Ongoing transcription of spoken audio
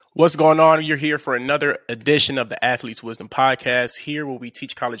What's going on? You're here for another edition of the Athlete's Wisdom Podcast. Here where we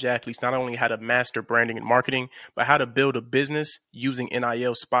teach college athletes not only how to master branding and marketing, but how to build a business using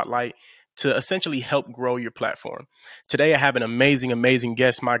NIL Spotlight to essentially help grow your platform. Today, I have an amazing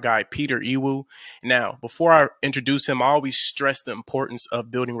guest, my guy, Peter Iwuh. Now, before I introduce him, I always stress the importance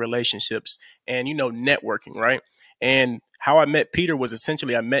of building relationships and, networking, right? And how I met Peter was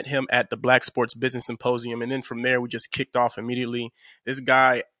essentially I met him at the Black Sports Business Symposium. And then from there, we just kicked off immediately. This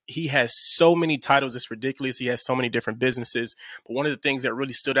guy, he has so many titles. It's ridiculous. He has so many different businesses. But one of the things that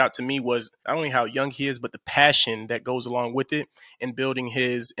really stood out to me was not only how young he is, but the passion that goes along with it in building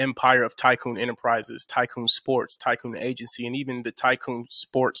his empire of Tycoon Enterprises, Tycoon Sports, Tycoon Agency, and even the Tycoon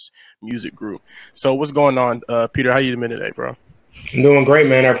Sports Music Group. So what's going on, Peter? How you doing today, bro? I'm doing great,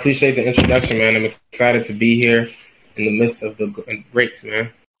 man. I appreciate the introduction, man. I'm excited to be here in the midst of the greats,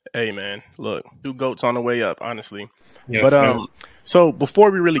 man. Hey, man, look, two goats on the way up, honestly. Yes, but so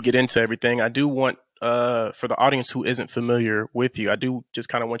before we really get into everything, I do want for the audience who isn't familiar with you, I do just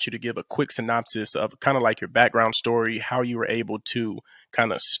kind of want you to give a quick synopsis of kind of like your background story, how you were able to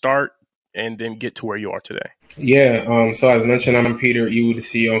kind of start and then get to where you are today. Yeah, so as mentioned, I'm Peter Iwuh, the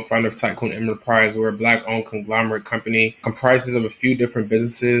CEO and founder of Tycoon Enterprise. We're a Black-owned conglomerate company, comprises of a few different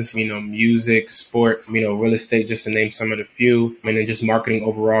businesses, music, sports, real estate, just to name some of the few, and then just marketing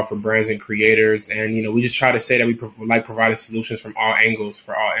overall for brands and creators. And, we just try to say that we like providing solutions from all angles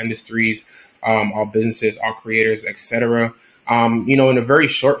for all industries, all businesses, all creators, etc. In a very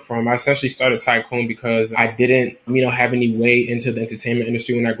short form, I essentially started Tycoon because I didn't, have any way into the entertainment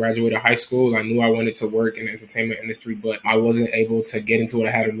industry when I graduated high school. I knew I wanted to work in the entertainment industry, but I wasn't able to get into it.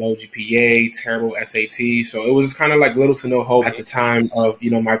 I had a low GPA, terrible SAT. So it was kind of like little to no hope at the time of,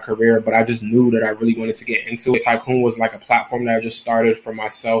 my career, but I just knew that I really wanted to get into it. Tycoon was like a platform that I just started for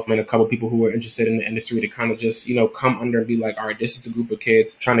myself and a couple people who were interested in the industry to kind of just, come under and be like, all right, this is a group of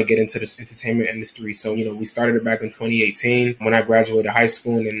kids trying to get into this entertainment industry. So, we started it back in 2018. When I graduated high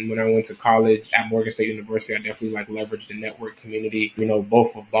school, and then when I went to college at Morgan State University, I definitely leveraged the network community,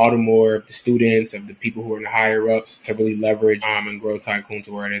 both of Baltimore, of the students, of the people who are in the higher ups to really leverage and grow Tycoon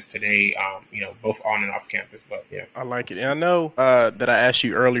to where it is today, both on and off campus. But yeah. I like it. And I know that I asked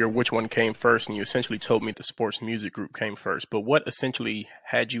you earlier which one came first, and you essentially told me the sports music group came first. But what essentially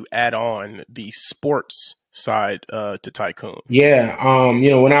had you add on the sports side to Tycoon? Yeah,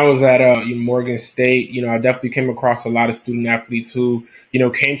 when I was at Morgan State, I definitely came across a lot of student athletes who,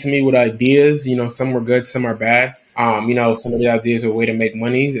 came to me with ideas. Some were good, some are bad. Some of the ideas are a way to make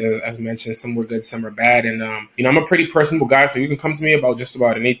money. As mentioned, some were good, some are bad. And, I'm a pretty personable guy, so you can come to me about just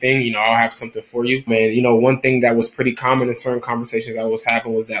about anything. I'll have something for you. Man, one thing that was pretty common in certain conversations I was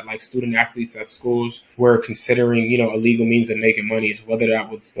having was that student athletes at schools were considering, illegal means of making money. So whether that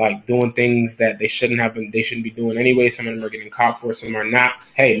was doing things that they shouldn't be doing anyway. Some of them are getting caught for, some are not.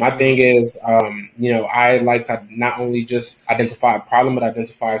 Hey, my thing is, I like to not only just identify a problem, but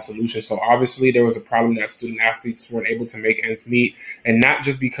identify a solution. So obviously there was a problem that student athletes weren't able to make ends meet, and not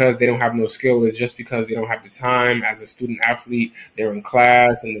just because they don't have no skill, it's just because they don't have the time. As a student athlete, they're in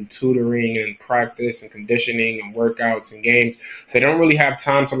class and then tutoring and practice and conditioning and workouts and games, so they don't really have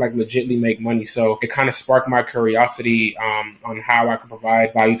time to legitly make money. So it kind of sparked my curiosity on how I could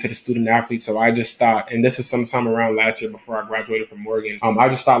provide value to the student athlete. So I just thought, and this was sometime around last year before I graduated from Morgan, I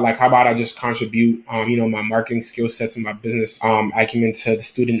just thought how about I just contribute my marketing skill sets and my business acumen to the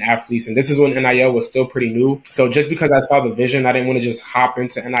student athletes. And this is when NIL was still pretty new. So just because I saw the vision, I didn't want to just hop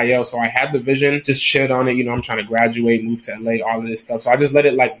into NIL. So I had the vision, just chilled on it. I'm trying to graduate, move to LA, all of this stuff. So I just let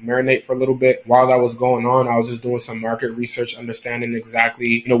it marinate for a little bit. While that was going on, I was just doing some market research, understanding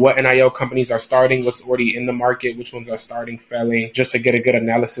exactly, what NIL companies are starting, what's already in the market, which ones are starting, failing, just to get a good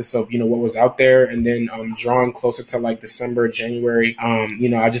analysis of, what was out there. And then drawing closer to December, January,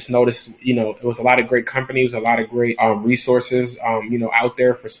 I just noticed, it was a lot of great companies, a lot of great resources, out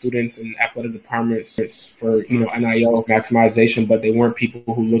there for students and athletic departments for, NIL maximization, but they weren't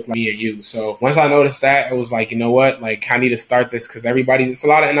people who looked like me and you. So once I noticed that, it was you know what, I need to start this, because it's a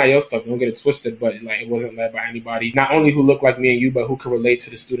lot of NIL stuff. Don't get it twisted, but it wasn't led by anybody, not only who looked like me and you, but who could relate to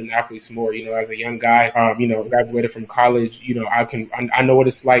the student athletes more. As a young guy, graduated from college, I know what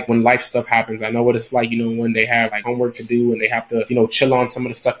it's like when life stuff happens. I know what it's like, when they have homework to do and they have to, chill on some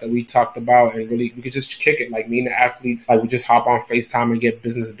of the stuff that we talked about, and really we could just kick it. Me and the athletes, we just hop on FaceTime and get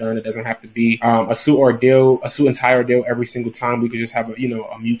business done. It doesn't have to be a suit or deal, a suit and tie deal every single time. We could just have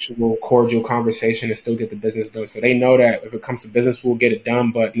a mutual cordial conversation and still get the business done. So they know that if it comes to business, we'll get it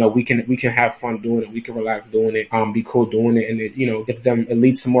done. But we can have fun doing it. We can relax doing it. Be cool doing it, and it gives them, it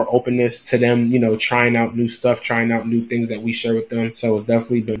leads to more openness to them. Trying out new stuff, trying out new things that we share with them. So it's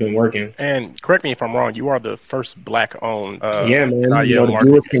definitely been working. And correct me if I'm wrong, you are the first Black-owned yeah, man. NIL The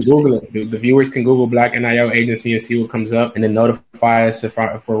viewers can Google it. The viewers can Google Black NIL Agency and see what comes up, and then notify us if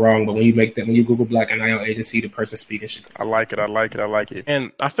we're wrong. But when you Google Black NIL Agency, the person speaking should. I like it.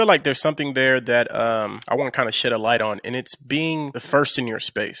 And I feel like there's something there that I want to kind of shed a light on, and it's being the first in your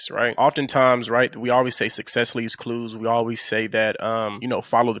space, right? Oftentimes, right, we always say success leaves clues. We always say that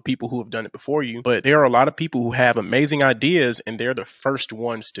follow the people who have done it before you. But there are a lot of people who have amazing ideas, and they're the first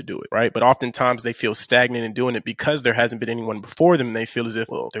ones to do it, right? But oftentimes they feel stagnant in doing it because there hasn't been anyone before them. And they feel as if,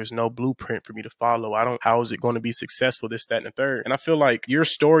 well, there's no blueprint for me to follow. How is it going to be successful? This, that, and the third. And I feel like your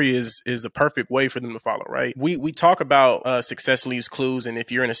story is the perfect way for them to follow, right? We talk about success leaves clues, and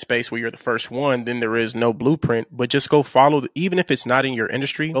if you're in a space where you're the first one, then there is no blueprint. But just go follow, even if it's not in your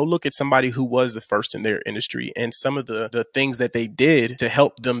industry, go look at somebody who was the first in their industry and some of the things that they did to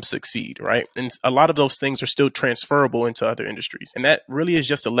help them succeed, right? And a lot of those things are still transferable into other industries. And that really is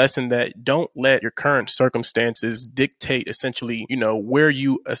just a lesson that don't let your current circumstances dictate essentially, where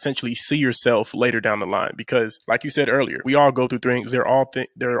you essentially see yourself later down the line. Because like you said earlier, we all go through things. There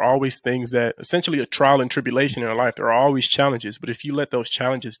are always things that essentially a trial and tribulation in our life. There are always challenges. But if you let those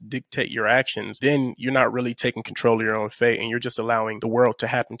challenges dictate your actions, then you're not really taking control of your own fate, and you're just allowing the world to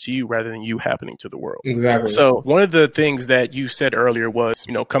happen to you rather than you happening to the world. Exactly. So one of the things that you said earlier was,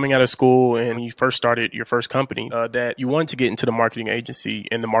 coming out of school and when you first started your first company, that you wanted to get into the marketing agency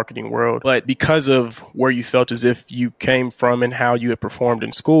in the marketing world. But because of where you felt as if you came from and how you had performed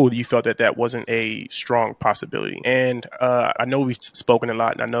in school, you felt that wasn't a strong possibility. And I know we've spoken a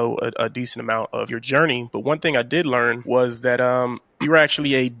lot, and I know a decent amount of your journey. But one thing I did learn was that you were actually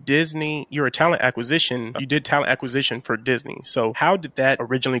you're a talent acquisition. You did talent acquisition for Disney. So how did that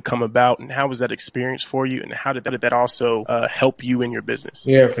originally come about, and how was that experience for you? And how did that also help you in your business?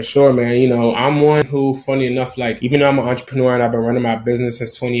 Yeah, for sure, man. I'm one who, funny enough, like, even though I'm an entrepreneur and I've been running my business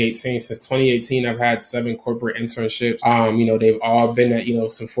since 2018, I've had 7 corporate internships. They've all been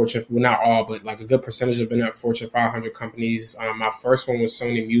at, some Fortune, well, not all, but like a good percentage have been at Fortune 500 companies. My first one was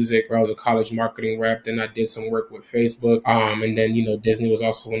Sony Music, where I was a college marketing rep. Then I did some work with Facebook. And then, Disney was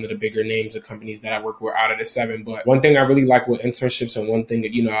also one of the bigger names of companies that I work with out of the 7. But one thing I really like with internships, and one thing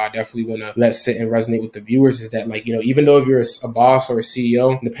that, I definitely want to let sit and resonate with the viewers, is that, like, even though if you're a boss or a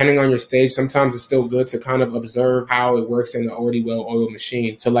CEO, depending on your stage, sometimes it's still good to kind of observe how it works in an already well-oiled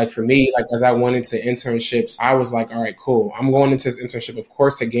machine. So like for me, like as I went into internships, I was like, all right, cool. I'm going into this internship, of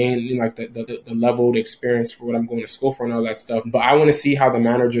course, to gain like the level, the experience for what I'm going to school for and all that stuff. But I want to see how the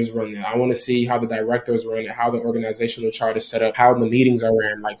managers run it. I want to see how the directors run it, how the organizational chart is set up, how the meetings are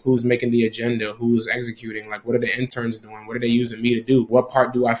ran, like who's making the agenda, who's executing, like what are the interns doing, what are they using me to do, what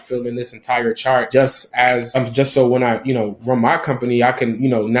part do I fill in this entire chart, just so when I run my company, I can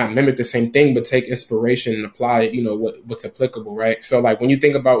not mimic the same thing, but take inspiration and apply what's applicable, right? So like when you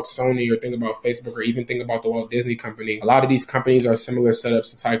think about Sony or think about Facebook or even think about the Walt Disney Company, a lot of these companies are similar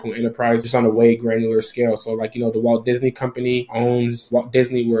setups to Tycoon Enterprise, just on a way granular scale. So like the Walt Disney Company owns Walt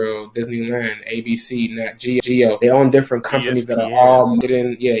Disney World, Disneyland, ABC, Nat Geo. They own different companies that are all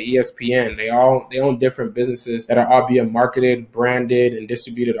marketing, ESPN. They own different businesses that are all being marketed, branded, and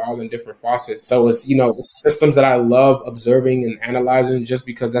distributed all in different faucets. So it's it's systems that I love observing and analyzing, just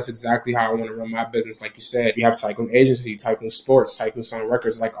because that's exactly how I want to run my business. Like you said, you have Tycoon Agency, Tycoon Sports, Tycoon Sound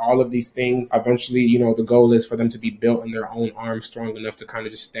Records, like all of these things. Eventually, the goal is for them to be built in their own arms, strong enough to kind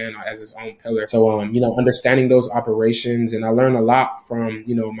of just stand as its own pillar. So, understanding those operations, and I learned a lot from,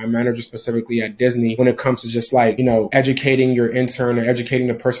 my manager specifically at Disney when it comes to just like, educating your intern or educating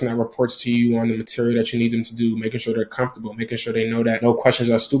the person that reports to you on the material that you need them to do, making sure they're comfortable, making sure they know that no questions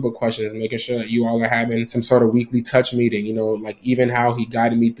are stupid questions, making sure that you all are having some sort of weekly touch meeting, like even how he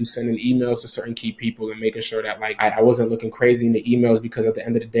guided me through sending emails to certain key people and making sure that like I wasn't looking crazy in the emails, because at the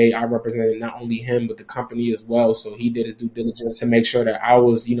end of the day, I represented not only him, but the company as well. So he did his due diligence to make sure that I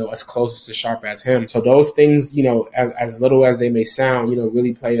was, as close to sharp as him. So those things, as little as they may sound,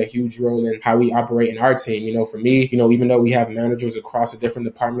 really play a huge role in how we operate in our team. For me, even though we have managers across the different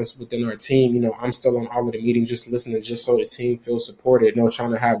departments within our team, I'm still on all of the meetings, just listening, just so the team feels supported,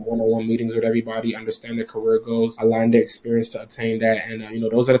 trying to have one-on-one meetings with everybody, understand their career goals, align their experience to attain that. And,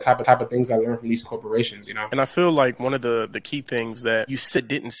 those are the type of things I learned from these corporations, And I feel like one of the key things that you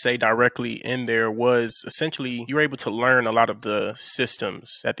didn't say directly in there was essentially you're able to learn a lot of the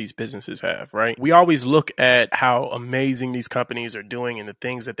systems that these businesses have, right? We always look at how amazing these companies are doing and the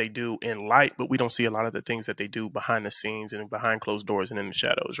things that they do in light, but we don't see a lot of the things that they do behind the scenes and behind closed doors and in the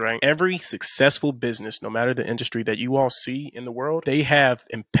shadows, right? Every successful business, no matter the industry that you all see in the world, they have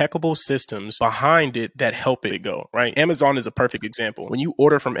impeccable systems behind it that help it go, right? Amazon is a perfect example. When you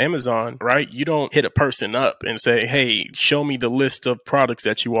order from Amazon, right, you don't hit a person up and say, hey, show me the list of products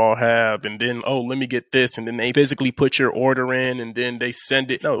that you all have. And then, oh, let me get this. And then they physically put your order in and then they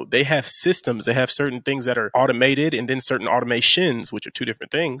send it. No, they have systems. They have certain things that are automated and then certain automations, which are two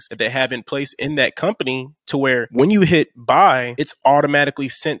different things that they have in place in that company to where when you hit buy, it's automatically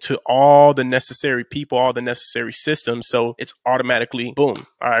sent to all the necessary people, all the necessary systems. So it's automatically boom.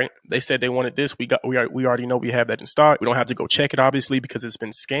 All right. They said they wanted this. We already know we have that in stock. We don't have to go check it, obviously, because it's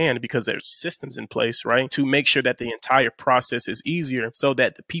been scanned, because there's systems in place, right, to make sure that the entire process is easier so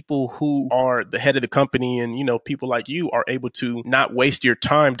that the people who are the head of the company and, people like you are able to not waste your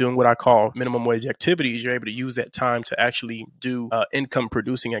time doing what I call minimum wage activities. You're able to use that time to actually do income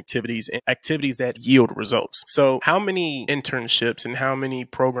producing activities and activities that yield results. So how many internships and how many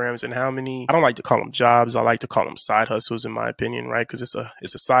programs and how many, I don't like to call them jobs, I like to call them side hustles in my opinion, right? Because it's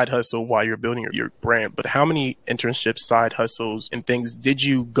a side hustle while you're building your brand. But how many internships, side hustles and things did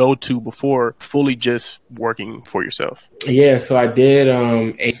you go to before fully just working for yourself? Yeah, so I did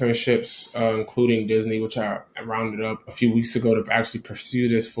 8 internships, including Disney, which I rounded up a few weeks ago to actually pursue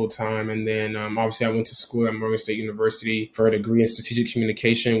this full time. And then obviously I went to school at Morgan State University for a degree in strategic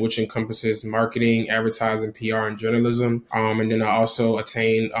communication, which encompasses marketing, advertising, PR, and journalism. And then I also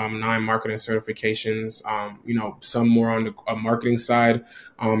attained 9 marketing certifications, some more on the marketing side,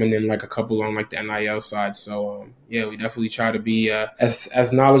 and then like a couple on like the NIL side. So yeah, we definitely try to be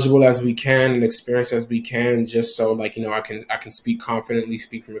as knowledgeable as we can and experienced as we can, just so like I can speak confidently,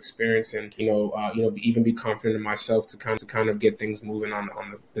 speak from experience, and even be confident in myself to kind of get things moving on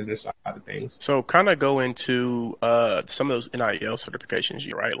the business side of things. So kind of go into some of those NIL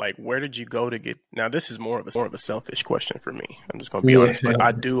certifications, right? Like where did you go to get? Now this is more of a selfish question for me. I'm just going to be honest, but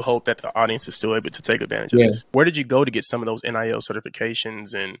I do hope that the audience is still able to take advantage of this. Where did you go to get some of those NIL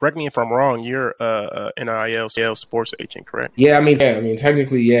certifications? And correct me if I'm wrong, you're a NIL sports agent, correct? Yeah, I mean,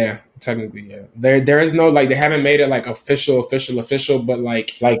 technically, yeah. There is no they haven't made it like official, but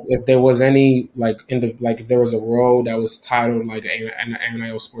like if there was any if there was a role that was titled like an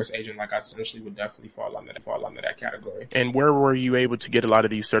NIL sports agent, like I essentially would definitely fall under that category. And where were you able to get a lot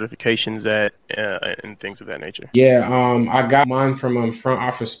of these certifications at and things of that nature? Yeah, I got mine from Front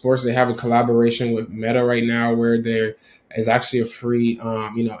Office Sports. They have a collaboration with Meta right now where there is actually a free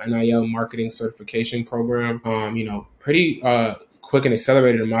NIL marketing certification program. Pretty quick and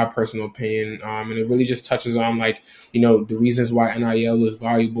accelerated in my personal opinion. And it really just touches on the reasons why NIL is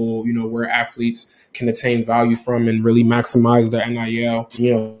valuable, where athletes can attain value from and really maximize their NIL,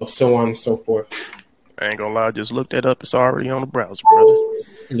 so on and so forth. I ain't gonna lie, I just looked that up. It's already on the browser, brother.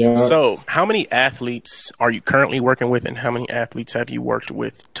 Yeah. So how many athletes are you currently working with and how many athletes have you worked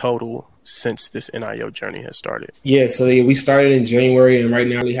with total since this NIL journey has started? Yeah, so we started in January and right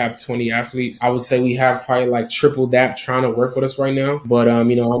now we have 20 athletes. I would say we have probably like triple that trying to work with us right now. But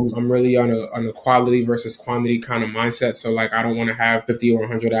I'm really on a quality versus quantity kind of mindset. So like I don't want to have 50 or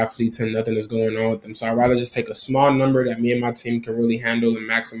 100 athletes and nothing is going on with them. So I'd rather just take a small number that me and my team can really handle and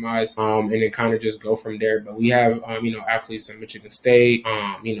maximize, and then kind of just go from there. But we have athletes in Michigan State,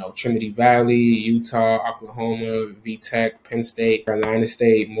 Trinity Valley, Utah, Oklahoma, VTech, Penn State, Carolina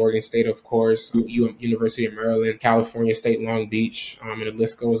State, Morgan State, of course, University of Maryland, California State, Long Beach, and the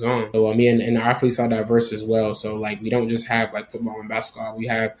list goes on. So and our athletes are diverse as well. So like we don't just have like football and basketball. We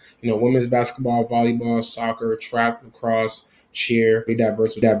have women's basketball, volleyball, soccer, track, lacrosse, cheer. We're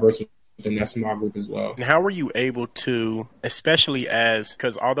diverse within that small group as well. And how were you able to, especially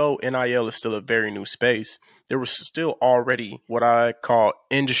because although NIL is still a very new space, there was still already what I call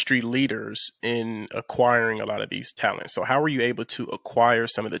industry leaders in acquiring a lot of these talents. So how were you able to acquire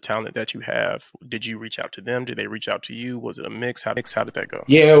some of the talent that you have? Did you reach out to them? Did they reach out to you? Was it a mix? How did that go?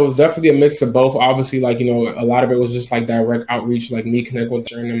 Yeah, it was definitely a mix of both. Obviously, a lot of it was just like direct outreach, like me connecting with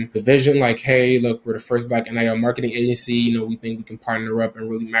them, the vision, like, hey, look, we're the first Black NIL marketing agency. We think we can partner up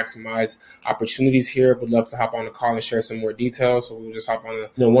and really maximize opportunities here. Would love to hop on a call and share some more details. So we'll just hop on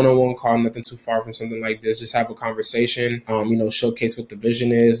a one-on-one call, nothing too far from something like this. Just have a conversation, showcase what the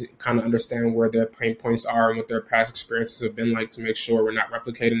vision is, kind of understand where their pain points are and what their past experiences have been like to make sure we're not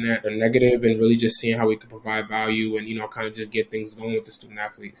replicating that or negative, and really just seeing how we can provide value and, kind of just get things going with the student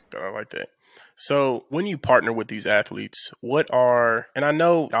athletes. I like that. So when you partner with these athletes, and I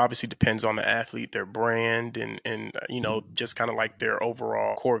know it obviously depends on the athlete, their brand and just kind of like their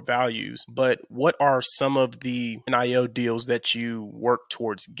overall core values, but what are some of the NIL deals that you work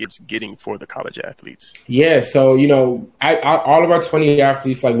towards getting for the college athletes? Yeah. So, all of our 20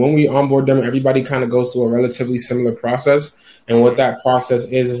 athletes, like when we onboard them, everybody kind of goes through a relatively similar process. And what that process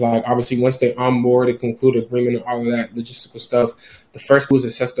is like, obviously, once they onboard and conclude agreement and all of that logistical stuff, the first thing is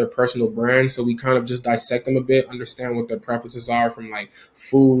assess their personal brand. So we kind of just dissect them a bit, understand what their preferences are from like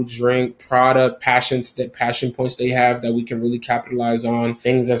food, drink, product, passion points they have that we can really capitalize on,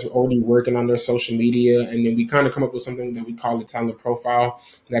 things that's already working on their social media. And then we kind of come up with something that we call the talent profile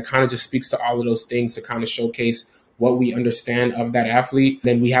that kind of just speaks to all of those things to kind of showcase what we understand of that athlete.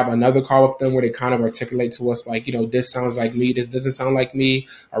 Then we have another call with them where they kind of articulate to us like, this sounds like me, this doesn't sound like me,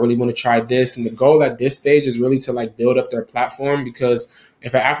 I really want to try this. And the goal at this stage is really to like build up their platform, because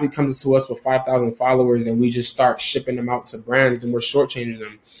if an athlete comes to us with 5,000 followers and we just start shipping them out to brands, then we're shortchanging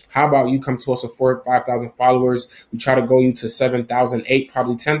them. How about you come to us with 4,000 or 5,000 followers, we try to go you to 7,000, 8,000,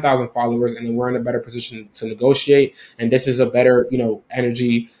 probably 10,000 followers, and then we're in a better position to negotiate. And this is a better,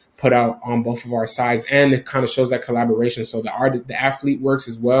 energy put out on both of our sides, and it kind of shows that collaboration. So the athlete works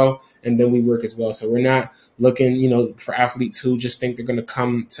as well, and then we work as well. So we're not looking, for athletes who just think they're going to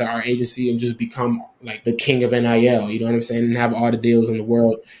come to our agency and just become like the king of NIL, you know what I'm saying, and have all the deals in the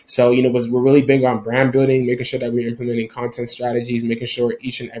world. So, we're really big on brand building, making sure that we're implementing content strategies, making sure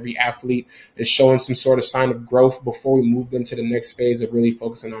each and every athlete is showing some sort of sign of growth before we move them to the next phase of really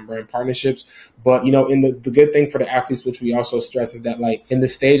focusing on brand partnerships. But, in the good thing for the athletes, which we also stress, is that like in the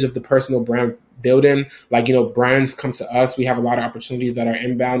stage of the personal brand building, like, brands come to us. We have a lot of opportunities that are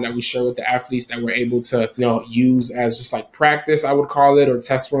inbound that we share with the athletes that we're able to, use as just like practice, I would call it, or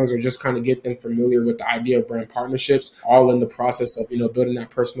test runs, or just kind of get them familiar with the idea of brand partnerships, all in the process of, building that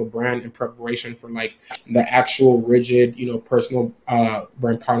personal brand in preparation for like the actual rigid, personal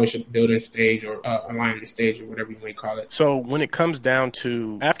brand partnership building stage or alignment stage or whatever you may call it. So when it comes down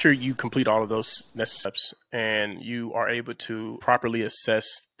to after you complete all of those necessary steps and you are able to properly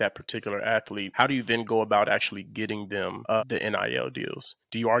assess that particular athlete, how do you then go about actually getting them the NIL deals?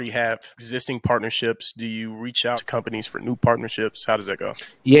 Do you already have existing partnerships? Do you reach out to companies for new partnerships? How does that go?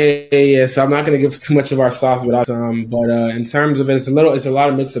 Yeah. So I'm not going to give too much of our sauce without but in terms of it, it's a lot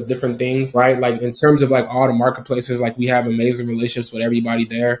of mix of different things, right? Like in terms of like all the marketplaces, like we have amazing relationships with everybody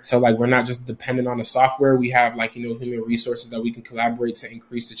there. So like we're not just dependent on the software. We have like, human resources that we can collaborate to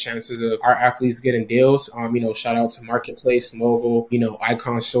increase the chances of our athletes getting deals. Shout out to Marketplace, Mogul,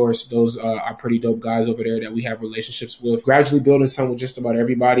 Icon Source. Those are pretty dope guys over there that we have relationships with. Gradually building some with just about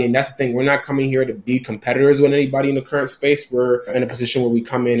everybody. And that's the thing. We're not coming here to be competitors with anybody in the current space. We're in a position where we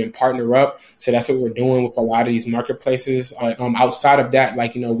come in and partner up. So that's what we're doing with a lot of these marketplaces. Outside of that,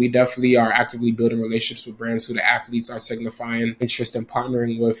 like, we definitely are actively building relationships with brands who the athletes are signifying interest in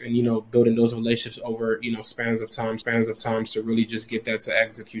partnering with, and, building those relationships over, spans of time to really just get that to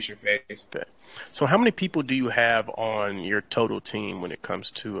execution phase. Okay. So how many people do you have on your total team when it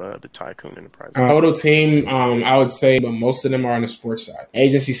comes to the Tycoon Enterprise? Total team, I would say, but most of them are on the sports side.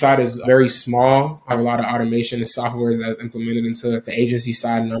 Agency side is very small. I have a lot of automation and software that's implemented into the agency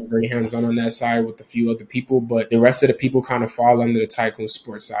side, and I'm very hands-on on that side with a few other people. But the rest of the people kind of fall under the Tycoon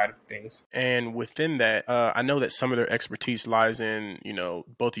sports side of things. And within that, I know that some of their expertise lies in,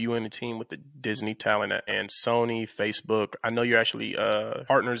 both you and the team with the Disney talent and Sony, Facebook. I know you're actually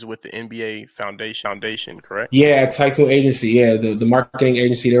partners with the NBA Foundation, correct? Yeah, Tycoon Agency. Yeah, the marketing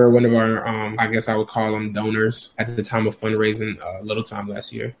agency. They were one of our, I guess I would call them donors at the time of fundraising a little time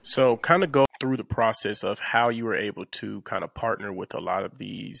last year. So kind of go through the process of how you were able to kind of partner with a lot of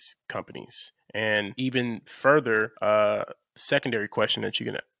these companies. And even further, secondary question that you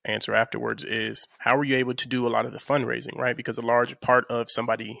can answer afterwards is, how were you able to do a lot of the fundraising, right? Because a large part of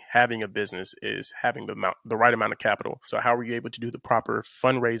somebody having a business is having the right amount of capital. So how were you able to do the proper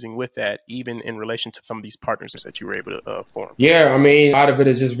fundraising with that, even in relation to some of these partners that you were able to form? Yeah, a lot of it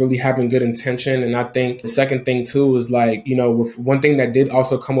is just really having good intention. And I think the second thing too is like, with one thing that did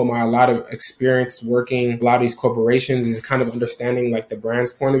also come with a lot of experience working a lot of these corporations is kind of understanding like the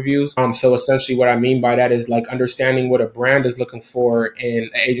brand's point of views. So essentially what I mean by that is like understanding what a brand is looking for in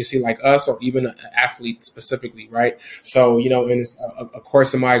an agency like us or even an athlete specifically, right? So, in a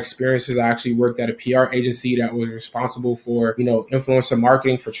course of my experiences, I actually worked at a PR agency that was responsible for, influencer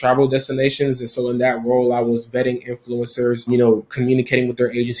marketing for travel destinations. And so in that role, I was vetting influencers, communicating with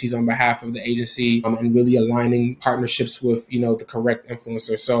their agencies on behalf of the agency, and really aligning partnerships with, the correct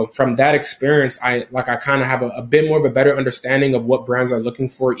influencers. So from that experience, I kind of have a bit more of a better understanding of what brands are looking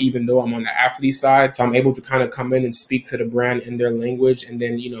for, even though I'm on the athlete side. So I'm able to kind of come in and speak to the brand in their language, and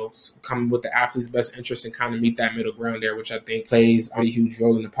then, come with the athlete's best interest and kind of meet that middle ground there, which I think plays a huge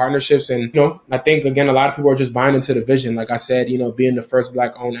role in the partnerships. And, I think, again, a lot of people are just buying into the vision. Like I said, being the first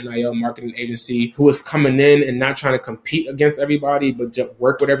Black-owned NIL marketing agency who is coming in and not trying to compete against everybody, but just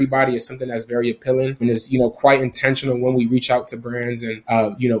work with everybody is something that's very appealing and is, quite intentional when we reach out to brands and,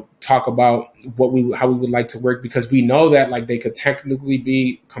 talk about how we would like to work, because we know that like they could technically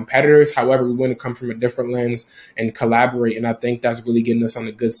be competitors. However, we want to come from a different lens and collaborate. And I think that's really getting us on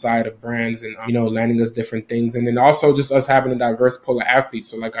the good side of brands and, landing us different things. And then also just us having a diverse pool of athletes.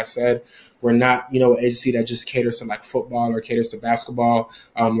 So like I said, we're not, an agency that just caters to like football or caters to basketball.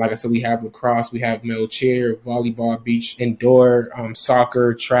 Like I said, we have lacrosse, we have male cheer, volleyball, beach, indoor,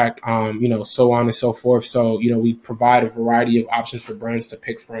 soccer, track, so on and so forth. So, we provide a variety of options for brands to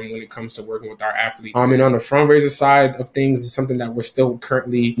pick from when it comes to working with our athletes. And on the fundraiser side of things is something that we're still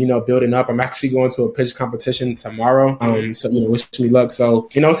currently, building up. I'm actually going to a pitch competition tomorrow. So, wish me luck. So,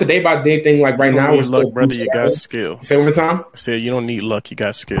 it's a day by day thing. Like right now, we're luck, brother. You got skill. Say one more time. I said you don't need luck. You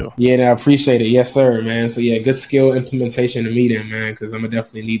got skill. Yeah, I appreciate it. Yes, sir, man. So yeah, good skill implementation to me then, man, because I'm gonna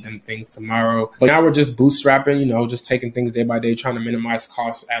definitely need them things tomorrow. But now we're just bootstrapping, just taking things day by day, trying to minimize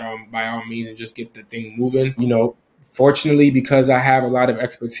costs by all means and just get the thing moving. Fortunately, because I have a lot of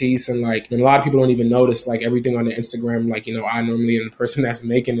expertise and a lot of people don't even notice everything on the Instagram, I normally am the person that's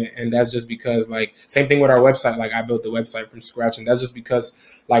making it. And that's just because same thing with our website. I built the website from scratch, and that's just because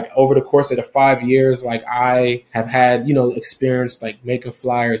over the course of the 5 years, I have had, experience making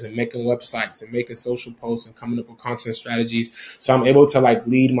flyers and making websites and making social posts and coming up with content strategies. So I'm able to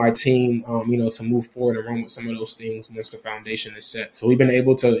lead my team, to move forward and run with some of those things once the foundation is set. So we've been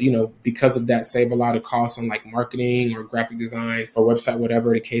able to, because of that, save a lot of costs on marketing or graphic design or website,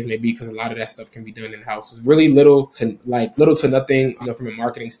 whatever the case may be, because a lot of that stuff can be done in house. It's really little to nothing, from a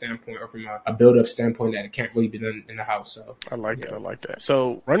marketing standpoint or from a build up standpoint that it can't really be done in the house. So I like that.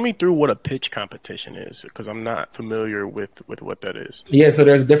 So run me through what a pitch competition is, because I'm not familiar with what that is. Yeah, so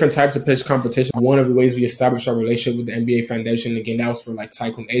there's different types of pitch competition. One of the ways we established our relationship with the NBA Foundation, again, that was for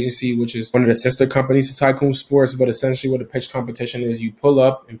Tycoon Agency, which is one of the sister companies to Tycoon Sports. But essentially what a pitch competition is, you pull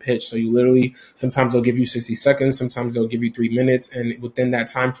up and pitch. So you literally, sometimes they'll give you 60 seconds, sometimes they'll give you 3 minutes. And within that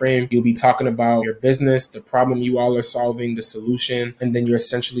time frame, you'll be talking about your business, the problem you all are solving, the solution, and then you're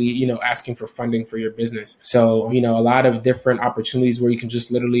essentially, asking for funding for your business. So, a lot of different opportunities where you can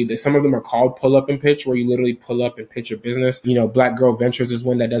just literally, some of them are called pull up and pitch, where you literally pull up and pitch your business. Black Girl Ventures is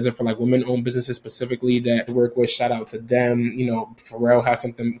one that does it for women-owned businesses specifically that I work with. Shout out to them. Pharrell has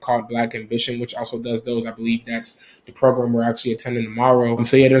something called Black Ambition, which also does those. I believe that's the program we're actually attending tomorrow.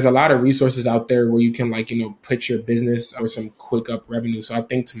 So yeah, there's a lot of resources out there where you can pitch your business or some quick up revenue. So I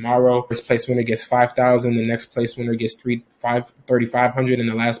think tomorrow, first place winner gets $5,000, the next place winner gets $3,500, and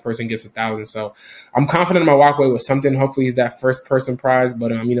the last person gets $1,000. So I'm confident in my walkway with something. Hopefully it's that first person prize,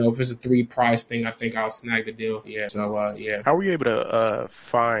 but if it's a 3 prize thing, I think I'll snag the deal. Yeah. So yeah. How were you able to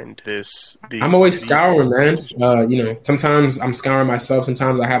find this? I'm always scouring, man. Sometimes I'm scouring myself.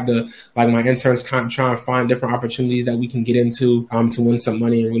 Sometimes I have to my interns try and find different opportunities that we can get into to win some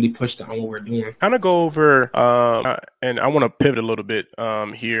money and really push on what we're doing. Kind of go over, and I want to pivot a little bit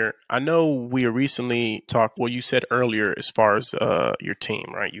here. I know we recently talked, well, you said earlier as far as your team,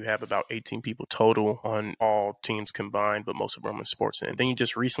 right? You have about 18 people total on all teams combined, but most of them are sports. And then you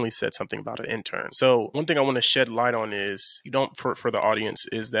just recently said something about an intern. So one thing I want to shed light on is you don't, for the audience,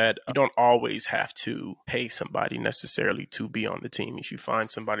 is that you don't always have to pay somebody necessarily to be on the team. If you find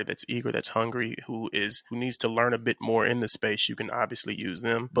somebody that's eager, that's hungry, who needs to learn a bit more in the space, you can obviously use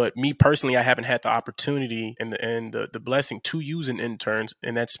them. But me personally, I haven't had the opportunity and the blessing to use an intern,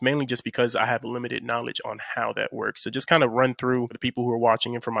 and that's mainly just because I have limited knowledge on how that works. So just kind of run through for the people who are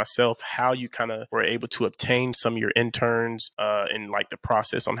watching and for myself, how you kind of were able to obtain some of your interns and the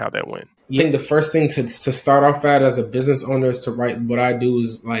process on how that went. I think the first thing to start off at as a business owner is to write. What I do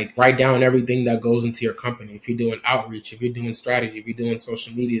is write down everything that goes into your company. If you're doing outreach, if you're doing strategy, if you're doing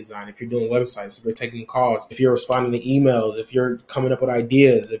social media design, if you're doing websites, if you're taking calls, if you're responding to emails, if you're coming up with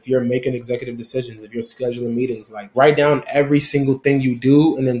ideas, if you're making executive decisions, if you're scheduling meetings. Like write down every single thing you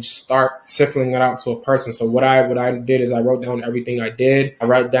do and then start sifting it out to a person. So what I did is I wrote down everything I did. I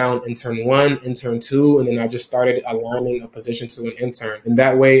wrote down intern 1, intern 2, and then I just started aligning a position to an intern. And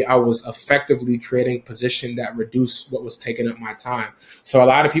that way I was effectively creating a position that reduced what was taking up my time. So a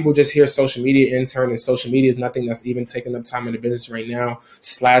lot of people just hear social media intern, and social media is nothing that's even taking up time in the business right now,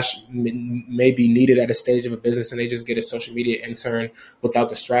 / maybe needed at a stage of a business, and they just get a social media intern without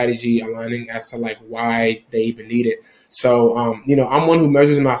the strategy aligning as to like why they even need it. So, I'm one who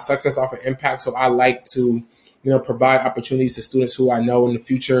measures my success off of impact. So I like to, provide opportunities to students who I know in the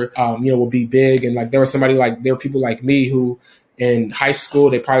future, will be big. And like there were people like me who in high school,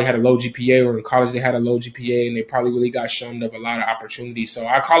 they probably had a low GPA, or in college, they had a low GPA, and they probably really got shunned of a lot of opportunities. So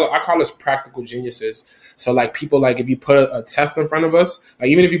I call us practical geniuses. So like people, like if you put a test in front of us, like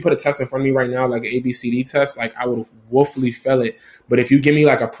even if you put a test in front of me right now, like an ABCD test, like I would woefully fail it. But if you give me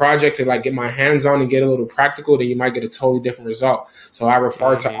like a project to like get my hands on and get a little practical, then you might get a totally different result. So I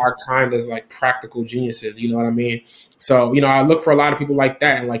refer to our kind as like practical geniuses. You know what I mean? So, I look for a lot of people like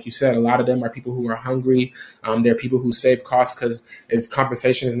that. And like you said, a lot of them are people who are hungry. They're people who save costs because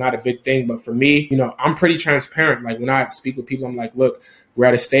compensation is not a big thing. But for me, I'm pretty transparent. Like when I speak with people, I'm like, look, we're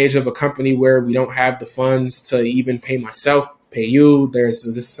at a stage of a company where we don't have the funds to even pay myself, pay you. This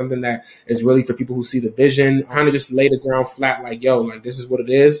is something that is really for people who see the vision. Kind of just lay the ground flat, like, yo, like this is what it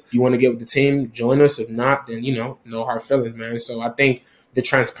is. You want to get with the team, join us. If not, then, no hard feelings, man. So I think the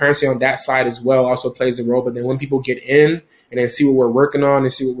transparency on that side as well also plays a role. But then when people get in and then see what we're working on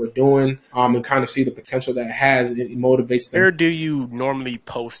and see what we're doing, and kind of see the potential that it has, it motivates them. Where do you normally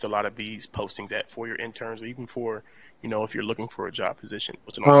post a lot of these postings at for your interns, or even for, if you're looking for a job position?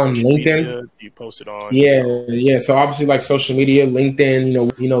 Was it on social LinkedIn. media? Do you post it on? Yeah. So obviously, like social media,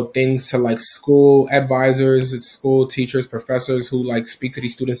 LinkedIn, things to like school advisors, school teachers, professors who like speak to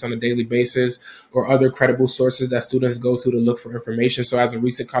these students on a daily basis, or other credible sources that students go to look for information. So as a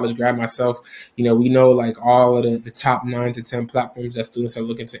recent college grad myself, we know like all of the top 9 to 10 platforms that students are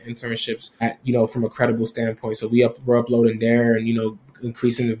looking to internships at, from a credible standpoint. So we're uploading there, and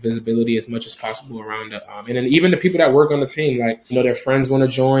increasing the visibility as much as possible around it. And then even the people that work on the team, like, their friends want to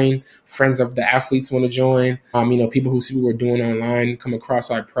join, friends of the athletes want to join, people who see what we're doing online come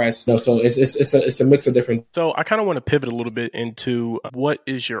across our press. So it's a mix of different. So I kind of want to pivot a little bit into what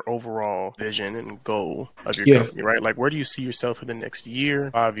is your overall vision and goal of your company, right? Like, where do you see yourself in the next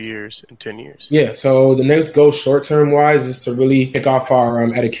year, 5 years, and 10 years? Yeah. So the next goal short-term wise is to really kick off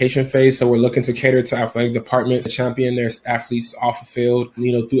our education phase. So we're looking to cater to athletic departments, champion their athletes off the field,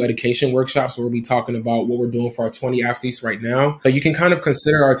 through education workshops. We'll be talking about what we're doing for our 20 athletes right now. So you can kind of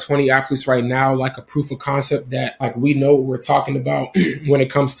consider our 20 athletes right now like a proof of concept that like we know what we're talking about when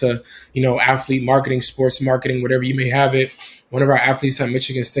it comes to, athlete marketing, sports marketing, whatever you may have it. One of our athletes at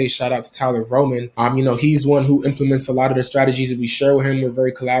Michigan State, shout out to Tyler Roman. He's one who implements a lot of the strategies that we share with him. We're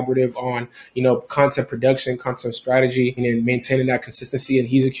very collaborative on, content production, content strategy, and then maintaining that consistency. And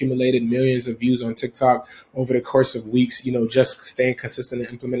he's accumulated millions of views on TikTok over the course of weeks, just staying consistent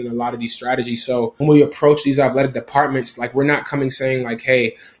and implementing a lot of these strategies. So when we approach these athletic departments, like we're not coming saying like,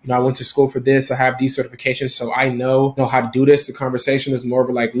 hey, I went to school for this, I have these certifications, so I know how to do this. The conversation is more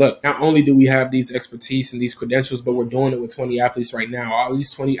of like, look, not only do we have these expertise and these credentials, but we're doing it with 20 athletes right now. All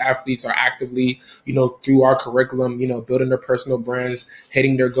these 20 athletes are actively, through our curriculum, building their personal brands,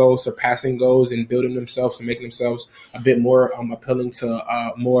 hitting their goals, surpassing goals, and building themselves and making themselves a bit more appealing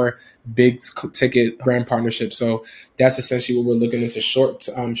to more big ticket brand partnerships. So that's essentially what we're looking into short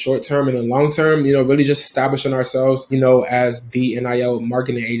term, and then long term, really just establishing ourselves, as the NIL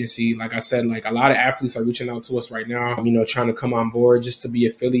marketing agency. Like I said, like a lot of athletes are reaching out to us right now, trying to come on board just to be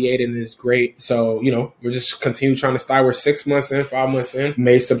affiliated, and it's great. So, we're just continue trying to start. We're 6 months in, 5 months in,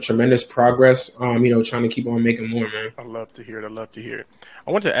 made some tremendous progress, trying to keep on making more, man. I love to hear it.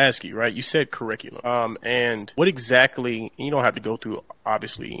 I want to ask you, right? You said curriculum, and what exactly, you don't have to go through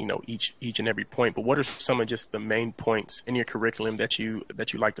obviously, each and every point, but what are some of just the main points in your curriculum that you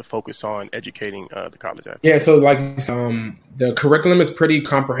like to focus on educating the college athletes? Yeah, so like the curriculum is pretty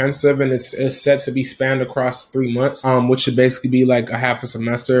comprehensive, and it's set to be spanned across 3 months, which should basically be like a half a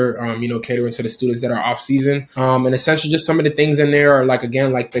semester, catering to the students that are off season. And essentially just some of the things in there are like,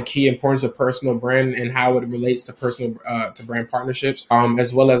 again, like the key importance of personal brand and how it relates to personal to brand partnerships,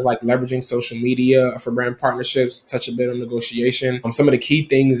 as well as like leveraging social media for brand partnerships, touch a bit on negotiation. Some of the key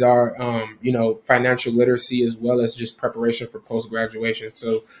things are, financial literacy, as well as just preparation for post post graduation.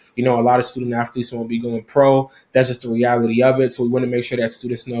 So, a lot of student athletes won't be going pro. That's just the reality of it. So we want to make sure that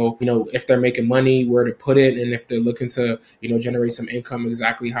students know, if they're making money, where to put it, and if they're looking to, generate some income,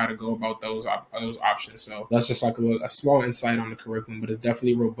 exactly how to go about those options. So that's just like a small insight on the curriculum, but it's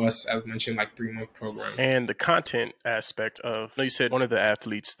definitely robust, as mentioned, like 3-month program. And the content aspect of, you said one of the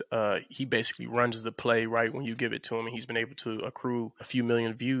athletes, he basically runs the play right when you give it to him, and he's been able to accrue a few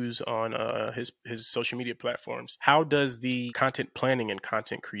million views on his social media platforms. How does the content planning and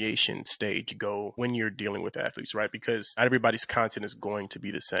content creation stage go when you're dealing with athletes, right? Because not everybody's content is going to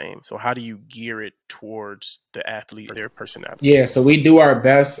be the same. So how do you gear it towards the athlete or their personality? Yeah, so we do our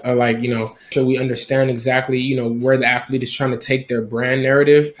best, so we understand exactly, where the athlete is trying to take their brand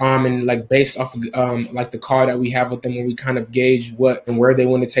narrative, and like based off of, like the call that we have with them, when we kind of gauge what and where they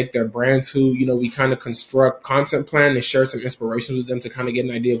want to take their brand to, we kind of construct content plan and share some inspirations with them to kind of get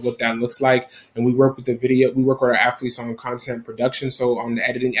an idea of what that looks like. And we work with we work with our athletes on content production. So on the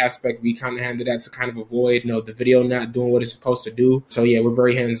editing aspect, we kind of handle that to kind of avoid, the video not doing what it's supposed to do. So yeah, we're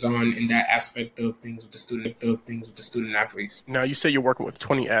very hands-on in that aspect of things with the student athletes. Now, you say you're working with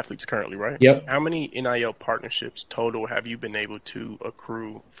 20 athletes currently, right? Yep. How many NIL partnerships total have you been able to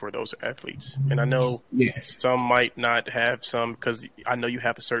accrue for those athletes? And I know some might not have some, because I know you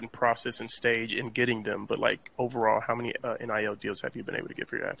have a certain process and stage in getting them, but like overall, how many NIL deals have you been able to get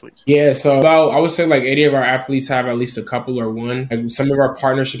for your athletes? Yeah, so I would say like 80 of our athletes have at least a couple or one. Like some of our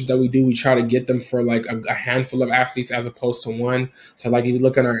partnerships that we do, we try to get them for like a handful of athletes as opposed to one. So like if you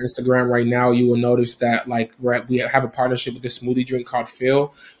look at our Instagram right now, you will notice that like we have a partnership with this smoothie drink called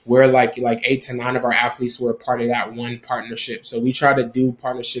Phil, where like 8 to 9 of our athletes were a part of that one partnership. So we try to do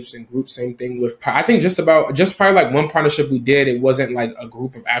partnerships in groups. Same thing with, I think just probably like one partnership we did, it wasn't like a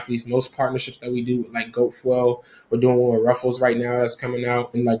group of athletes. Most partnerships that we do, like Goat Fuel, we're doing one with Ruffles right now that's coming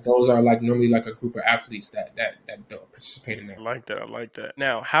out, and like those are like normally like a group of athletes that participate in that. I like that.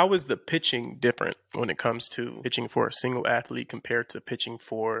 Now, how is the pitching different when it comes to pitching for a single athlete compared to pitching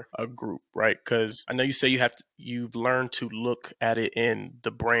for a group, right? Because I know you say you've learned to look at it in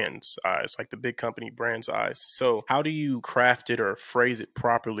the brand's eyes, like the big company brand's eyes. So how do you craft it or phrase it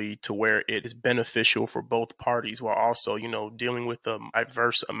properly to where it is beneficial for both parties, while also, dealing with a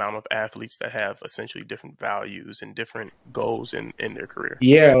diverse amount of athletes that have essentially different values and different goals in their career?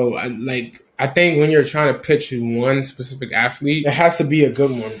 Yeah, I think when you're trying to pitch one specific athlete, it has to be a good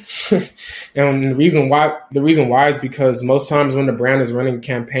one. And the reason why is because most times when the brand is running a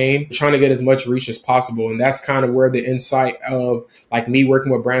campaign, you're trying to get as much reach as possible. And that's kind of where the insight of like me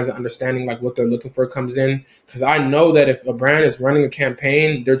working with brands and understanding like what they're looking for comes in. Because I know that if a brand is running a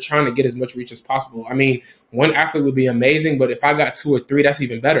campaign, they're trying to get as much reach as possible. I mean, one athlete would be amazing, but if I got 2 or 3, that's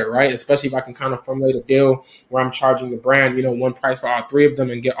even better, right? Especially if I can kind of formulate a deal where I'm charging the brand, one price for all 3 of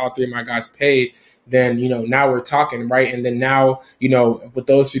them and get all 3 of my guys paid. Then, now we're talking, right? And then now, with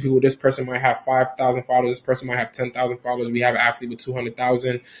those 3 people, this person might have 5,000 followers, this person might have 10,000 followers. We have an athlete with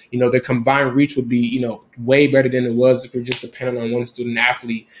 200,000. The combined reach would be, way better than it was if you're just dependent on one student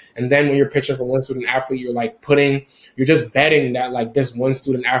athlete. And then when you're pitching for one student athlete, you're just betting that like this one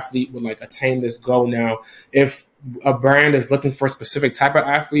student athlete will like attain this goal. Now, if a brand is looking for a specific type of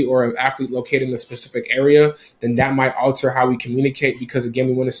athlete or an athlete located in a specific area, then that might alter how we communicate, because again,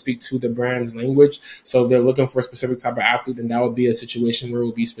 we want to speak to the brand's language. So if they're looking for a specific type of athlete, then that would be a situation where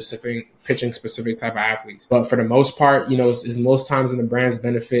we'll be pitching specific type of athletes. But for the most part, it's most times in the brand's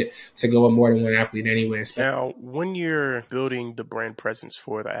benefit to go with more than one athlete anyway. Now, when you're building the brand presence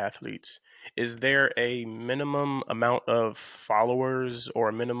for the athletes, is there a minimum amount of followers or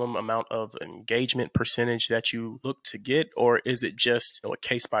a minimum amount of engagement percentage that you look to get, or is it just a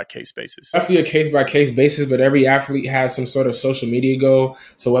case-by-case basis? Definitely a case-by-case basis, but every athlete has some sort of social media goal.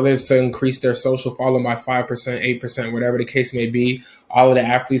 So whether it's to increase their social following by 5%, 8%, whatever the case may be, all of the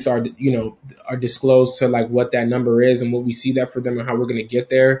athletes are disclosed to like what that number is and what we see that for them and how we're going to get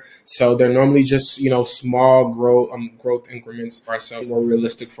there. So they're normally just, small growth increments for ourselves, more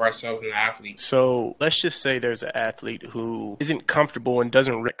realistic for ourselves and the athlete. So let's just say there's an athlete who isn't comfortable and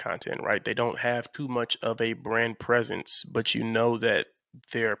doesn't write content, right? They don't have too much of a brand presence, but that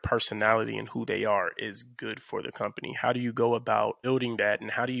their personality and who they are is good for the company. How do you go about building that,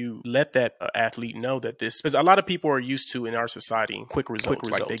 and how do you let that athlete know that this, because a lot of people are used to in our society quick results.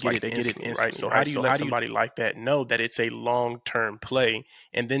 Like they get it instantly, right? So how do you let somebody like that know that it's a long-term play,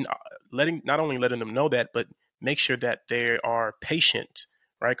 and then not only letting them know that, but make sure that they are patient,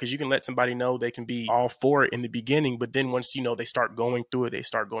 right? Because you can let somebody know they can be all for it in the beginning, but then once, they start going through it, they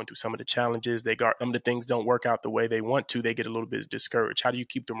start going through some of the challenges, they got some of the things don't work out the way they want to, they get a little bit discouraged. How do you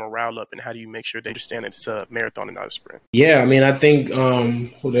keep the morale up, and how do you make sure they understand that it's a marathon and not a sprint? Yeah, I mean, I think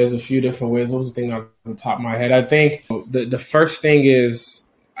there's a few different ways. What was the thing off the top of my head? I think the first thing is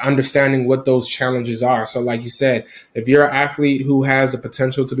understanding what those challenges are. So like you said, if you're an athlete who has the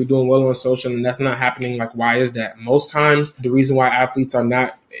potential to be doing well on social and that's not happening, like why is that? Most times the reason why athletes are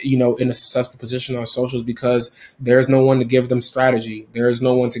not in a successful position on social is because there's no one to give them strategy. There's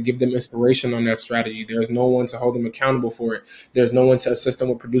no one to give them inspiration on that strategy. There's no one to hold them accountable for it. There's no one to assist them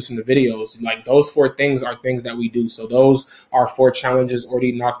with producing the videos. Like those four things are things that we do. So those are four challenges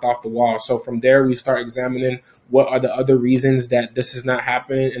already knocked off the wall. So from there, we start examining what are the other reasons that this is not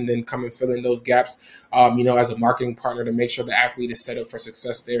happening, and then come and fill in those gaps, as a marketing partner to make sure the athlete is set up for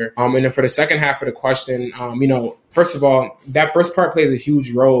success there. And then for the second half of the question, first of all, that first part plays a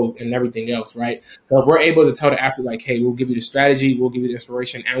huge role in everything else, right? So if we're able to tell the athlete, like, hey, we'll give you the strategy, we'll give you the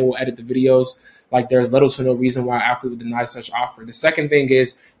inspiration, and we'll edit the videos, like there's little to no reason why an athlete would deny such offer. The second thing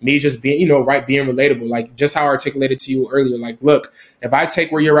is me just being, being relatable. Like just how I articulated to you earlier, like, look, if I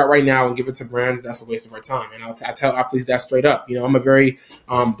take where you're at right now and give it to brands, that's a waste of our time. And I tell athletes that straight up. I'm a very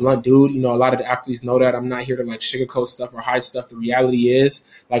blunt dude. A lot of the athletes know that. I'm not here to like sugarcoat stuff or hide stuff. The reality is,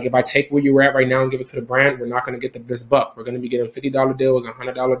 like, if I take where you're at right now and give it to the brand, we're not going to get the best buck. We're going to be getting $50 deals,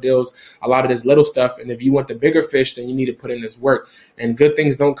 $100 deals, a lot of this little stuff. And if you want the bigger fish, then you need to put in this work. And good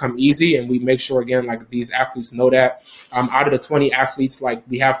things don't come easy. And we make sure, again, like these athletes know that. Out of the 20 athletes, like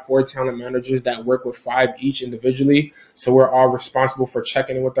we have 4 talent managers that work with 5 each individually. So we're all responsible for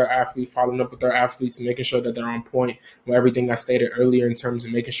checking in with our athlete, following up with our athletes, and making sure that they're on point with everything I stated earlier in terms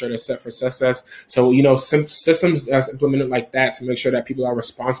of making sure they're set for success. So, systems that's implemented like that to make sure that people are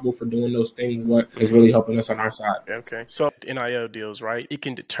responsible for doing those things, what is really helping us on our side. Okay. So NIL deals, right? It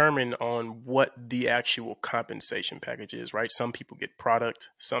can determine on what the actual compensation package is, right? Some people get product,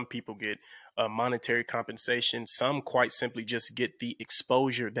 some people get monetary compensation. Some quite simply just get the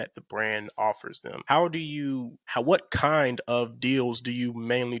exposure that the brand offers them. What kind of deals do you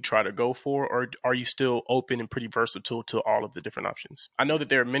mainly try to go for, or are you still open and pretty versatile to all of the different options? I know that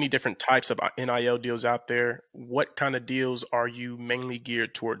there are many different types of NIL deals out there. What kind of deals are you mainly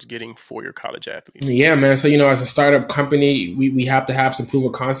geared towards getting for your college athletes? Yeah, man. So, as a startup company, we have to have some proof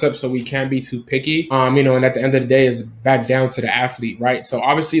of concept, so we can't be too picky. And at the end of the day, it's back down to the athlete, right? So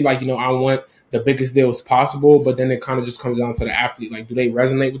obviously, like, I want the biggest deals possible, but then it kind of just comes down to the athlete. Like, do they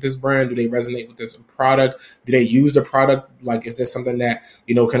resonate with this brand? Do they resonate with this product? Do they use the product? Like, is this something that,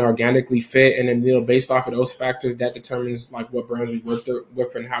 can organically fit? And then, based off of those factors, that determines like what brands we work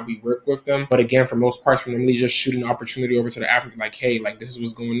with and how we work with them. But again, for most parts, we're normally just shooting an opportunity over to the athlete. Like, hey, like this is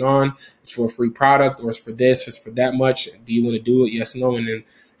what's going on. It's for a free product, or it's for this, it's for that much. Do you want to do it? Yes, no. And then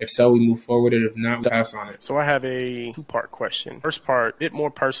if so, we move forward, and if not, we pass on it. So I have a 2-part question. First part, a bit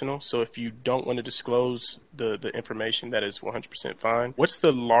more personal. So if you don't want to disclose the information, that is 100% fine. What's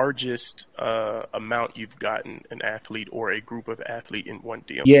the largest amount you've gotten an athlete or a group of athlete in one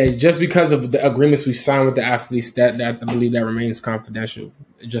deal? Yeah, just because of the agreements we signed with the athletes, that I believe that remains confidential,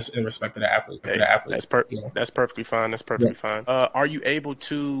 just in respect to the athlete. Hey, that's perfectly fine. That's perfectly fine. Are you able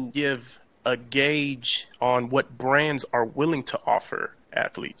to give a gauge on what brands are willing to offer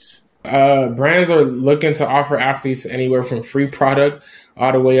athletes? Brands are looking to offer athletes anywhere from free product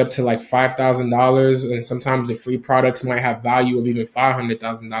all the way up to like $5,000, and sometimes the free products might have value of even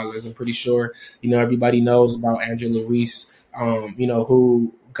 $500,000. I'm pretty sure everybody knows about Angela Reese,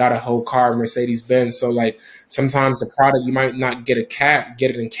 who got a whole car, Mercedes-Benz. So like sometimes the product, you might not get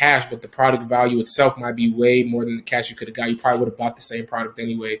it in cash, but the product value itself might be way more than the cash you could have got. You probably would have bought the same product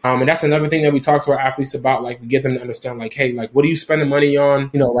anyway. And that's another thing that we talk to our athletes about. Like we get them to understand, like, hey, like what are you spending money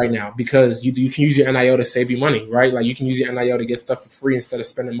on, right now? Because you can use your NIL to save you money, right? Like you can use your NIL to get stuff for free instead of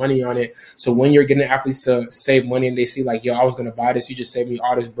spending money on it. So when you're getting athletes to save money and they see like, yo, I was going to buy this, you just saved me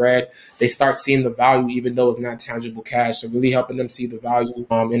all this bread, they start seeing the value, even though it's not tangible cash. So really helping them see the value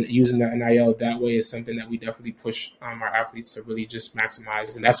and using the NIL that way is something that we definitely push our athletes to really just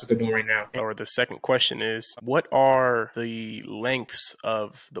maximize. And that's what they're doing right now. Or the second question is, what are the lengths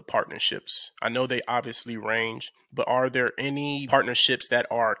of the partnerships? I know they obviously range, but are there any partnerships that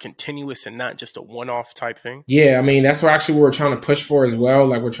are continuous and not just a one-off type thing? Yeah, I mean, that's what we're trying to push for as well.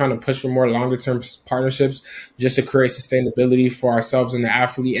 Like we're trying to push for more longer-term partnerships just to create sustainability for ourselves and the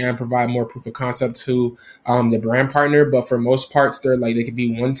athlete and provide more proof of concept to the brand partner. But for most parts, they could be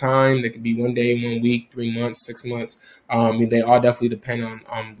be one time, they could be one day, 1 week, 3 months, 6 months. They all definitely depend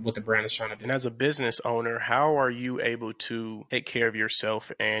on what the brand is trying to do. And as a business owner, how are you able to take care of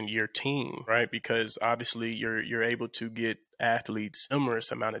yourself and your team, right? Because obviously you're able to get athletes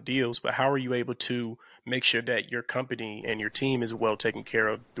numerous amount of deals, but how are you able to make sure that your company and your team is well taken care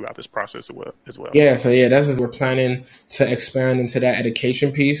of throughout this process as well? Yeah, so that's we're planning to expand into that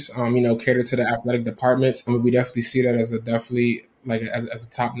education piece. Cater to the athletic departments. We definitely see that as as a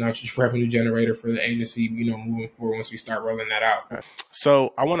top notch revenue generator for the agency. Moving forward once we start rolling that out.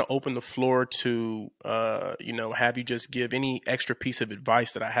 So I want to open the floor to have you just give any extra piece of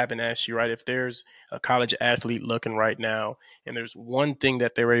advice that I haven't asked you. Right, if there's a college athlete looking right now, and there's one thing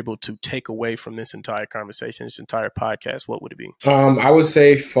that they're able to take away from this entire conversation, this entire podcast, what would it be? I would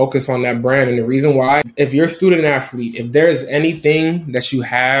say focus on that brand. And the reason why, if you're a student athlete, if there's anything that you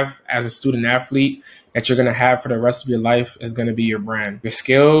have as a student athlete that you're going to have for the rest of your life, is going to be your brand. Your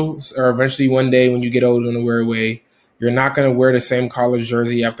skills are eventually one day when you get older going to wear away. You're not going to wear the same college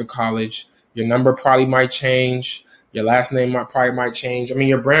jersey after college. Your number probably might change. Your last name might change. I mean,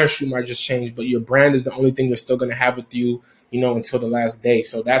 your brand shoot might just change, but your brand is the only thing you're still going to have with you, until the last day.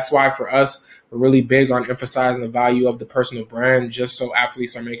 So that's why for us, we're really big on emphasizing the value of the personal brand, just so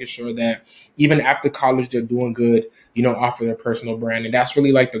athletes are making sure that even after college, they're doing good, off of their personal brand. And that's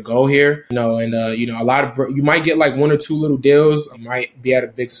really like the goal here, a lot of, you might get like one or two little deals. You might be at a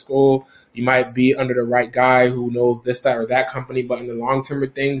big school. You might be under the right guy who knows this, that, or that company. But in the long term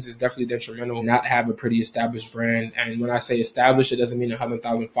of things, it's definitely detrimental not have a pretty established brand. And when I say established, it doesn't mean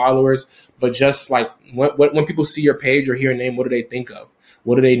 100,000 followers, but just like when people see your page or hear your name, what do they think of?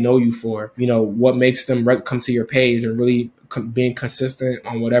 What do they know you for? What makes them come to your page, and really being consistent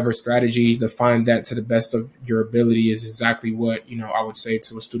on whatever strategy to find that to the best of your ability is exactly what, I would say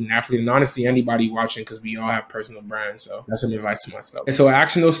to a student athlete, and honestly, anybody watching, because we all have personal brands. So that's some advice to myself. And so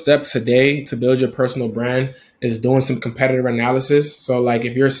actionable steps today to build your personal brand is doing some competitive analysis. So like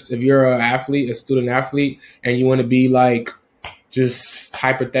if you're an athlete, a student athlete, and you want to be like, just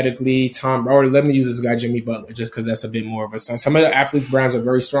hypothetically, or let me use this guy, Jimmy Butler, just because that's a bit more of a song. Some of the athletes' brands are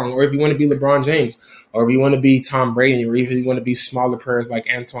very strong. Or if you want to be LeBron James, or if you want to be Tom Brady, or even if you want to be smaller players like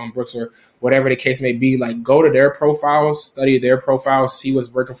Antoine Brooks, or whatever the case may be, like go to their profiles, study their profiles, see what's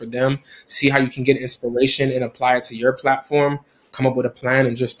working for them, see how you can get inspiration and apply it to your platform. Come up with a plan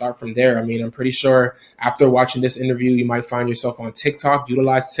and just start from there. I mean, I'm pretty sure after watching this interview, you might find yourself on TikTok.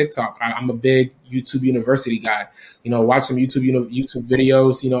 Utilize TikTok. I'm a big YouTube University guy. Watch some YouTube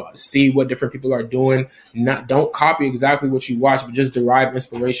videos. See what different people are doing. Don't copy exactly what you watch, but just derive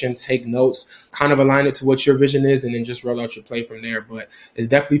inspiration, take notes, kind of align it to what your vision is, and then just roll out your play from there. But it's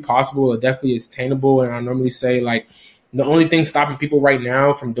definitely possible. It definitely is attainable. And I normally say, like, the only thing stopping people right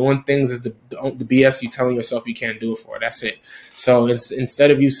now from doing things is the BS you telling yourself you can't do it for. That's it. So instead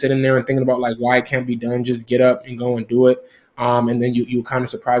of you sitting there and thinking about like why it can't be done, just get up and go and do it. And then you kind of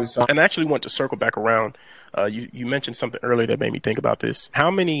surprise yourself. And I actually want to circle back around. You mentioned something earlier that made me think about this. How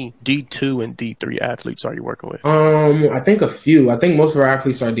many D2 and D3 athletes are you working with? I think a few. I think most of our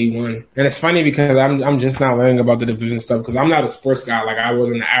athletes are D1. And it's funny because I'm just now learning about the division stuff because I'm not a sports guy. Like I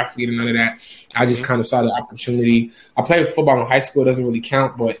wasn't an athlete or none of that. I just kind of saw the opportunity. I played football in high school. It doesn't really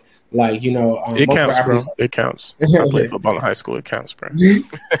count, but like, it most counts, of our athletes, bro. It counts. I played football in high school. It counts, bro.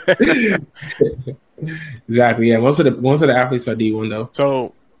 Exactly. Yeah. Most of the athletes are D1 though.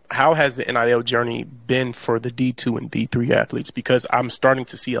 So how has the NIL journey been for the D2 and D3 athletes? Because I'm starting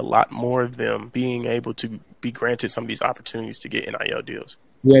to see a lot more of them being able to be granted some of these opportunities to get NIL deals.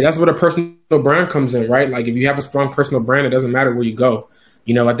 Yeah, that's where the personal brand comes in, right? Like if you have a strong personal brand, it doesn't matter where you go.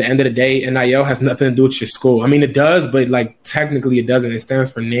 At the end of the day, NIL has nothing to do with your school. I mean, it does, but like technically it doesn't. It stands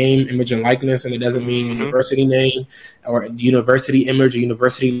for name, image, and likeness, and it doesn't mean university name or university image or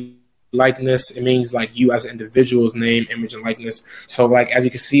university likeness. It means like you as an individual's name, image, and likeness. So like as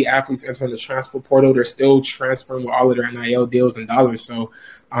you can see, athletes entering the transfer portal, they're still transferring with all of their NIL deals and dollars. So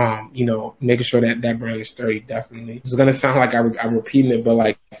making sure that brand is sturdy, definitely. This is gonna sound like I'm repeating it, but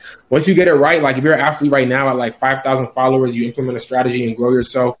like once you get it right, like if you're an athlete right now at like 5,000 followers, you implement a strategy and grow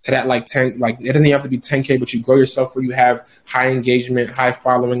yourself to that like 10, like it doesn't even have to be 10K, but you grow yourself where you have high engagement, high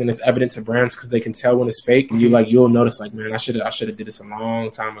following, and it's evident to brands because they can tell when it's fake. And you'll notice like, man, I should have did this a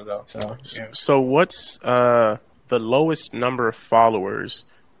long time ago. So yeah. So what's the lowest number of followers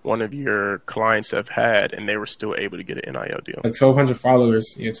one of your clients have had and they were still able to get an NIL deal? Like 1,200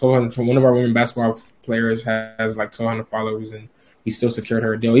 followers. Yeah, 1,200. From one of our women basketball players has like 1,200 followers, and we still secured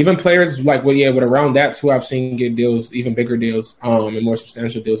her a deal. Even players like with around that too, I've seen get deals, even bigger deals, and more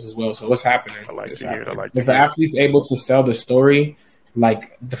substantial deals as well. So what's happening? I like to hear it. If the athlete's able to sell the story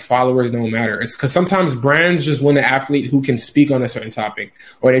like the followers don't matter. It's because sometimes brands just want the athlete who can speak on a certain topic,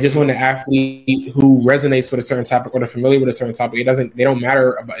 or they just want the athlete who resonates with a certain topic, or they're familiar with a certain topic. They don't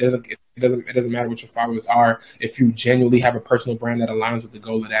matter about it doesn't matter what your followers are if you genuinely have a personal brand that aligns with the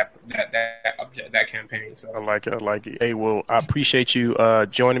goal of that campaign. So I like it. I like it. Hey, well, I appreciate you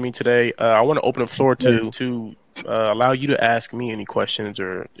joining me today. I want to open the floor to allow you to ask me any questions,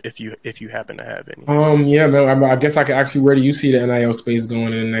 or if you happen to have any. Yeah, man. I guess I could ask you, where do you see the NIL space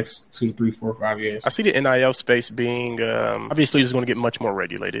going in the next 2, 3, 4, 5 years? I see the NIL space being obviously it's going to get much more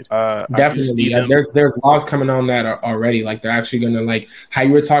regulated. Definitely, there's laws coming on that already. Like they're actually going to, like how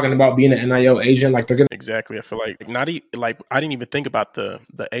you were talking about being an NIL agent. Like they're going to exactly. I feel like I didn't even think about the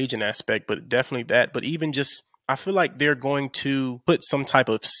agent aspect, but definitely that. But even just, I feel like they're going to put some type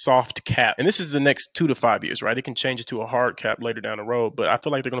of soft cap. And this is the next 2 to 5 years, right? It can change it to a hard cap later down the road. But I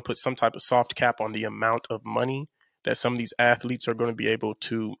feel like they're going to put some type of soft cap on the amount of money that some of these athletes are going to be able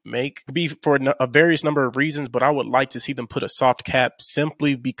to make. It could be for a various number of reasons, but I would like to see them put a soft cap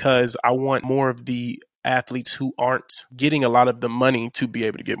simply because I want more of the athletes who aren't getting a lot of the money to be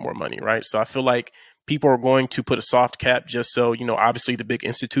able to get more money, right? So I feel like people are going to put a soft cap just so, obviously the big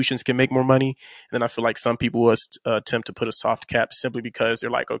institutions can make more money. And then I feel like some people will attempt to put a soft cap simply because they're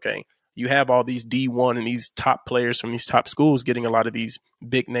like, okay, you have all these D1 and these top players from these top schools getting a lot of these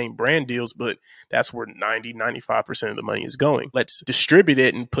big name brand deals, but that's where 95% of the money is going. Let's distribute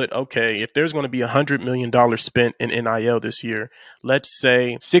it and put, okay, if there's going to be $100 million spent in NIL this year, let's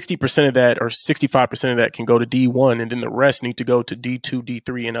say 60% of that or 65% of that can go to D1, and then the rest need to go to D2,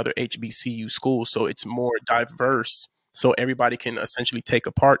 D3, and other HBCU schools. So it's more diverse. So everybody can essentially take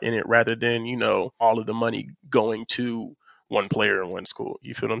a part in it rather than, all of the money going to one player in one school.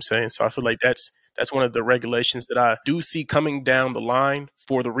 You feel what I'm saying? So I feel like that's one of the regulations that I do see coming down the line.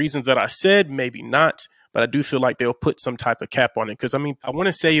 For the reasons that I said, maybe not, but I do feel like they'll put some type of cap on it. Because, I want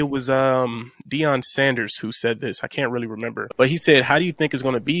to say it was Deion Sanders who said this. I can't really remember. But he said, how do you think it's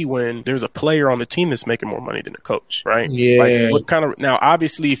going to be when there's a player on the team that's making more money than a coach, right? Yeah. Like, what kind of, now,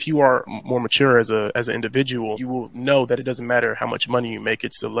 obviously, if you are more mature as an individual, you will know that it doesn't matter how much money you make.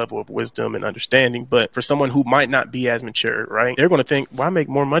 It's a level of wisdom and understanding. But for someone who might not be as mature, right, they're going to think, well, I make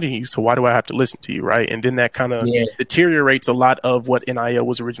more money than you, so why do I have to listen to you, right? And then that kind of deteriorates a lot of what NIL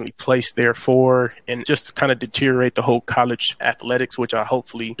was originally placed there for, and just to kind of deteriorate the whole college athletics, which I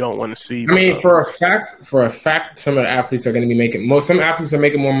hopefully don't want to see. For a fact, some of the athletes are going to be some athletes are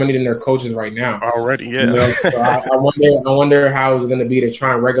making more money than their coaches right now already. Yeah. So I wonder how it's going to be to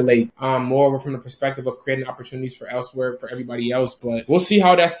try and regulate more from the perspective of creating opportunities for elsewhere for everybody else. But we'll see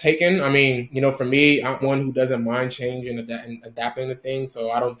how that's taken. For me, I'm one who doesn't mind change and adapting to things. So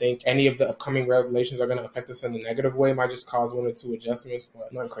I don't think any of the upcoming regulations are going to affect us in a negative way. It might just cause 1 or 2 adjustments,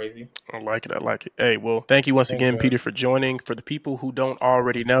 but not crazy. I like it. Hey, well, thank you once again, Peter, for joining. For the people who don't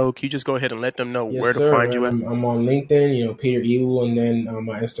already know, can you just go ahead and let them know where to find you at? I'm on LinkedIn, Peter Iwuh, and then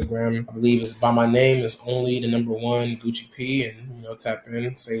my Instagram, I believe, is by my name, is only the number 1 Gucci P, and tap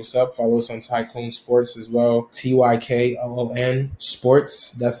in, say what's up. Follow us on Tycoon Sports as well, TYKOON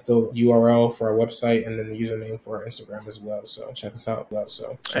Sports. That's the URL for our website, and then the username for our Instagram as well. So check us out.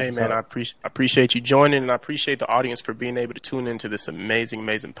 I appreciate you joining, and I appreciate the audience for being able to tune into this amazing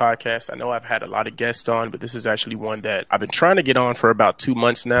podcast. I know I've had a lot of guests on, but this is actually one that I've been trying to get on for about 2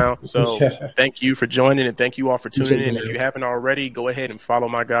 months now. So thank you for joining, and thank you all for tuning in. If you haven't already, go ahead and follow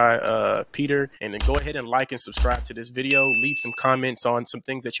my guy, Peter, and then go ahead and like and subscribe to this video. Leave some comments on some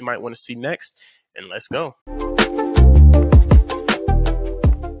things that you might want to see next, and let's go.